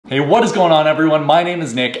Hey, what is going on everyone? My name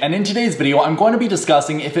is Nick, and in today's video, I'm going to be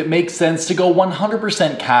discussing if it makes sense to go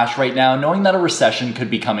 100% cash right now, knowing that a recession could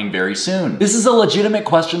be coming very soon. This is a legitimate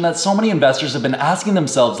question that so many investors have been asking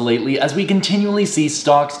themselves lately as we continually see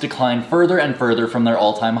stocks decline further and further from their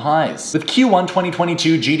all-time highs. With Q1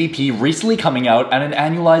 2022 GDP recently coming out at an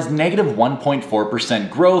annualized negative 1.4%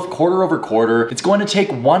 growth quarter over quarter, it's going to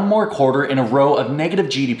take one more quarter in a row of negative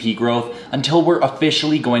GDP growth until we're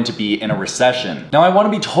officially going to be in a recession. Now, I want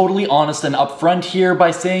to be totally honest and upfront here by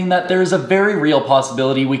saying that there is a very real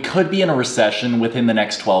possibility we could be in a recession within the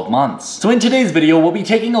next 12 months. So in today's video, we'll be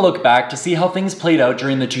taking a look back to see how things played out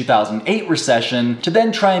during the 2008 recession, to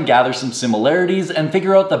then try and gather some similarities and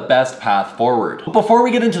figure out the best path forward. But before we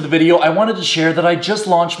get into the video, I wanted to share that I just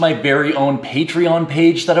launched my very own Patreon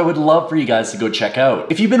page that I would love for you guys to go check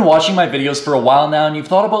out. If you've been watching my videos for a while now and you've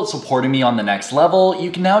thought about supporting me on the next level, you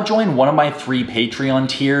can now join one of my 3 Patreon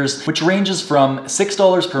tiers, which ranges from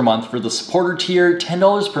 $6 per month for the supporter tier,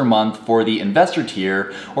 $10 per month for the investor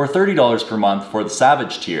tier, or $30 per month for the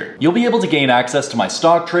savage tier. You'll be able to gain access to my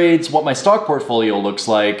stock trades, what my stock portfolio looks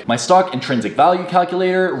like, my stock intrinsic value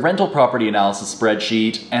calculator, rental property analysis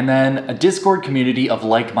spreadsheet, and then a Discord community of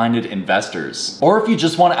like-minded investors. Or if you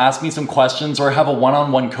just want to ask me some questions or have a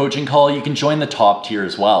one-on-one coaching call, you can join the top tier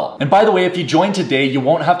as well. And by the way, if you join today, you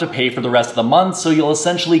won't have to pay for the rest of the month, so you'll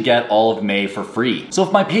essentially get all of May for free. So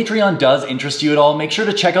if my Patreon does interest you at all, make sure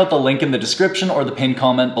to check out the link in the description or the pinned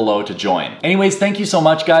comment below to join. Anyways, thank you so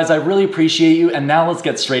much guys, I really appreciate you, and now let's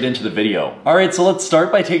get straight into the video. Alright, so let's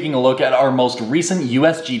start by taking a look at our most recent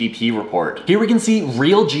US GDP report. Here we can see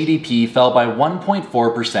real GDP fell by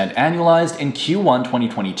 1.4% annualized in Q1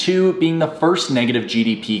 2022, being the first negative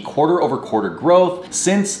GDP quarter over quarter growth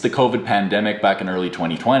since the COVID pandemic back in early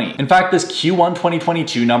 2020. In fact, this Q1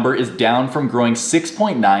 2022 number is down from growing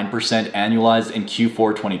 6.9% annualized in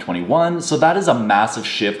Q4 2021, so that is a massive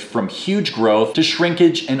shift from huge growth to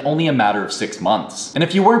shrinkage in only a matter of 6 months. And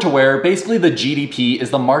if you weren't aware, basically the GDP is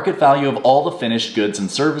the market value of all the finished goods and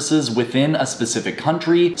services within a specific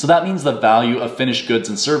country, so that means the value of finished goods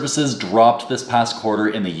and services dropped this past quarter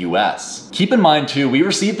in the US. Keep in mind too, we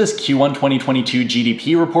received this Q1 2022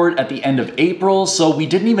 GDP report at the end of April, so we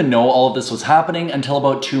didn't even know all of this was happening until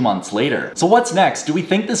about 2 months later. So what's next? Do we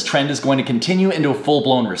think this trend is going to continue into a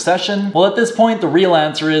full-blown recession? Well, at this point, the real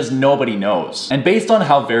answer is nobody knows. And based on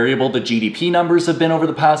how variable the GDP numbers have been over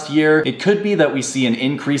the past year, it could be that we see an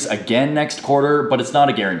increase again next quarter, but it's not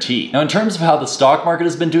a guarantee. Now, in terms of how the stock market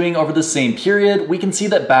has been doing over the same period, we can see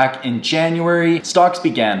that back in January, stocks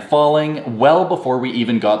began falling well before we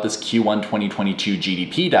even got this Q1 2022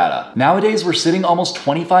 GDP data. Nowadays, we're sitting almost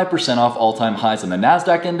 25% off all-time highs in the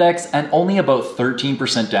NASDAQ index and only about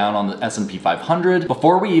 13% down on the S&P 500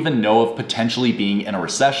 before we even know of potentially being in a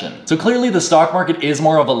recession. So clearly the stock market is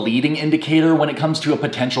more of a leading indicator when it comes to a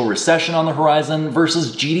potential recession on the horizon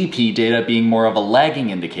versus GDP data being more of a lagging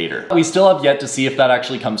indicator. We still have yet to see if that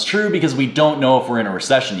actually comes true because we don't know if we're in a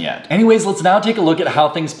recession yet. Anyways, let's now take a look at how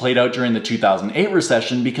things played out during the 2008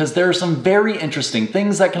 recession, because there are some very interesting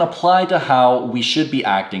things that can apply to how we should be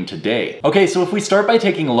acting today. Okay, so if we start by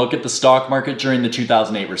taking a look at the stock market during the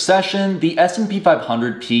 2008 recession, the S&P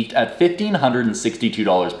 500 peaked at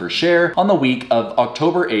 $1,562 per share on the week of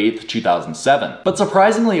October 8th, 2007. But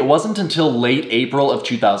surprisingly, it wasn't until late April of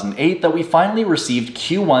 2008 that we finally received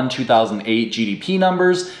Q1 2008 GDP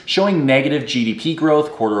numbers showing negative GDP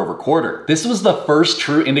growth quarter over quarter. This was the first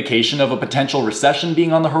true indication of a potential recession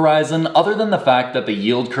being on the horizon, other than the fact that the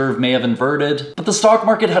yield curve may have inverted, but the stock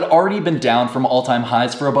market had already been down from all-time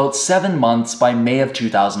highs for about 7 months by May of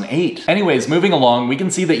 2008. Anyways, moving along, we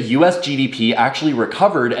can see that US GDP actually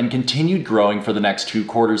recovered and continued growing for the next 2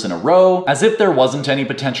 quarters in a row, as if there wasn't any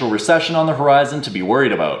potential recession on the horizon to be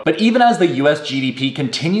worried about. But even as the US GDP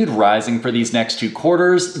continued rising for these next 2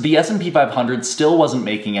 quarters, the S&P 500 still wasn't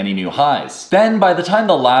making any new highs. Then, by the time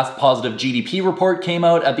the last positive GDP report came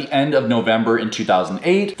out at the end of November in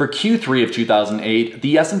 2008, for Q3 of 2008,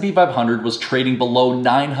 the S&P 500 was trading below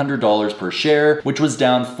 $900 per share, which was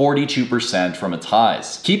down 42% from its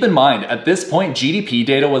highs. Keep in mind, at this point, GDP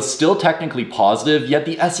data was still technically positive, yet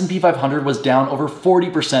the S&P 500 was down over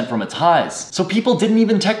 40% from its highs. So people didn't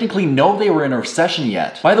even technically know they were in a recession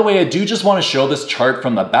yet. By the way, I do just want to show this chart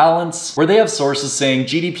from the balance, where they have sources saying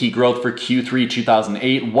GDP growth for Q3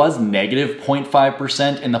 2008 was negative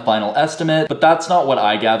 0.5% in the final estimate, but that's not what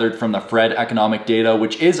I gathered from the Fred economic data,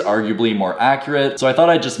 which is arguably more accurate, so I thought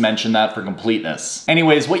I'd just mention that for completeness.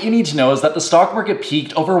 Anyways, what you need to know is that the stock market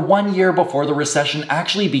peaked over 1 year before the recession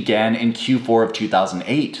actually began in Q4 of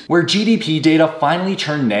 2008, where GDP data finally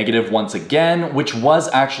turned negative once again, which was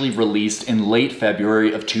actually released in late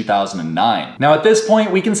February of 2009. Now at this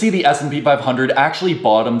point, we can see the S&P 500 500 actually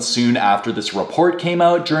bottomed soon after this report came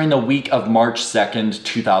out during the week of March 2nd,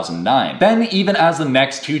 2009. Then, even as the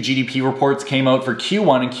next two GDP reports came out for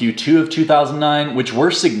Q1 and Q2 of 2009, which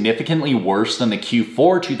were significantly worse than the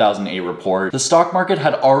Q4 2008 report, the stock market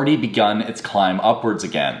had already begun its climb upwards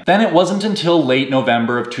again. Then it wasn't until late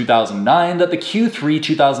November of 2009 that the Q3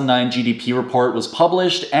 2009 GDP report was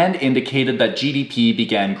published and indicated that GDP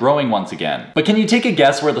began growing once again. But can you take a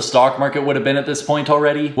guess where the stock market would have been at this point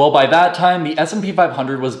already? Well, by that time, the S&P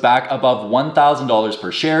 500 was back above $1,000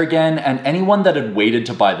 per share again, and anyone that had waited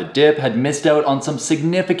to buy the dip had missed out on some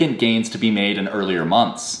significant gains to be made in earlier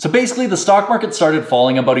months. So basically, the stock market started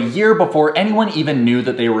falling about a year before anyone even knew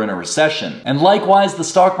that they were in a recession. And likewise, the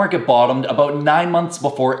stock market bottomed about 9 months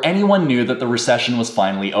before anyone knew that the recession was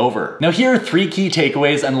finally over. Now here are 3 key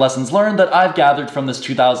takeaways and lessons learned that I've gathered from this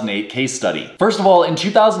 2008 case study. First of all, in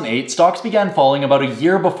 2008, stocks began falling about a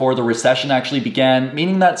year before the recession actually began,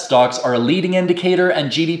 meaning that stocks are a leading indicator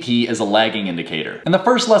and GDP is a lagging indicator. And the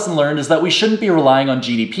first lesson learned is that we shouldn't be relying on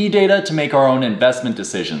GDP data to make our own investment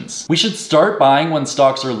decisions. We should start buying when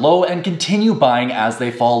stocks are low and continue buying as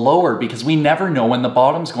they fall lower, because we never know when the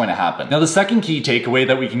bottom's going to happen. Now, the second key takeaway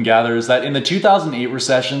that we can gather is that in the 2008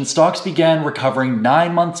 recession, stocks began recovering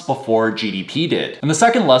 9 months before GDP did. And the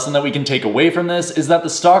second lesson that we can take away from this is that the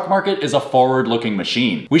stock market is a forward-looking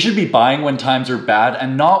machine. We should be buying when times are bad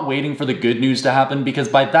and not waiting for the good news to happen, because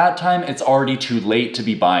by that time, it's already too late to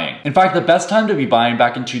be buying. In fact, the best time to be buying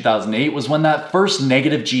back in 2008 was when that first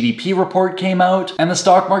negative GDP report came out, and the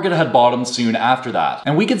stock market had bottomed soon after that.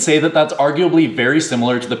 And we could say that that's arguably very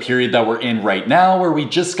similar to the period that we're in right now, where we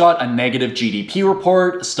just got a negative GDP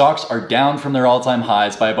report, stocks are down from their all-time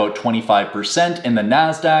highs by about 25% in the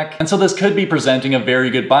NASDAQ, and so this could be presenting a very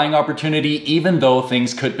good buying opportunity, even though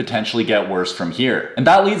things could potentially get worse from here. And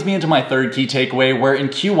that leads me into my third key takeaway, where in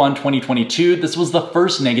Q1 2022, this was the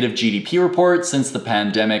first negative GDP report since the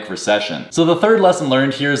pandemic recession. So the third lesson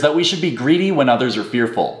learned here is that we should be greedy when others are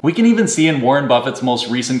fearful. We can even see in Warren Buffett's most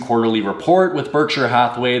recent quarterly report with Berkshire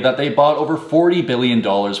Hathaway that they bought over $40 billion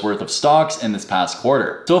worth of stocks in this past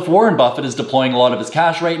quarter. So if Warren Buffett is deploying a lot of his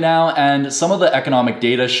cash right now, and some of the economic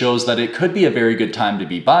data shows that it could be a very good time to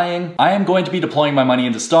be buying, I am going to be deploying my money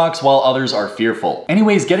into stocks while others are fearful.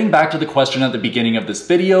 Anyways, getting back to the question at the beginning of this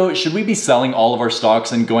video, should we be selling all of our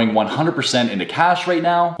stocks and going 100% into cash right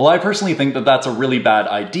now? Well, I personally think that that's a really bad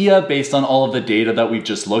idea based on all of the data that we've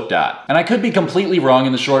just looked at. And I could be completely wrong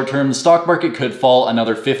in the short term. The stock market could fall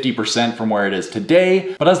another 50% from where it is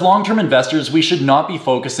today, but as long-term investors, we should not be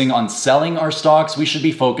focusing on selling our stocks. We should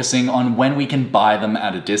be focusing on when we can buy them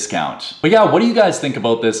at a discount. But yeah, what do you guys think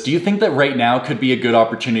about this? Do you think that right now could be a good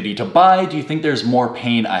opportunity to buy? Do you think there's more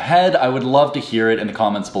pain ahead? I would love to hear it in the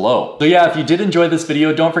comments below. So yeah, if you did enjoy this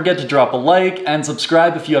video, don't forget to drop a like and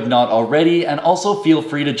subscribe if you have not already, and also feel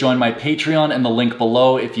free to join my Patreon in the link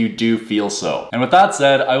below if you do feel so. And with that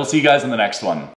said, I will see you guys in the next one.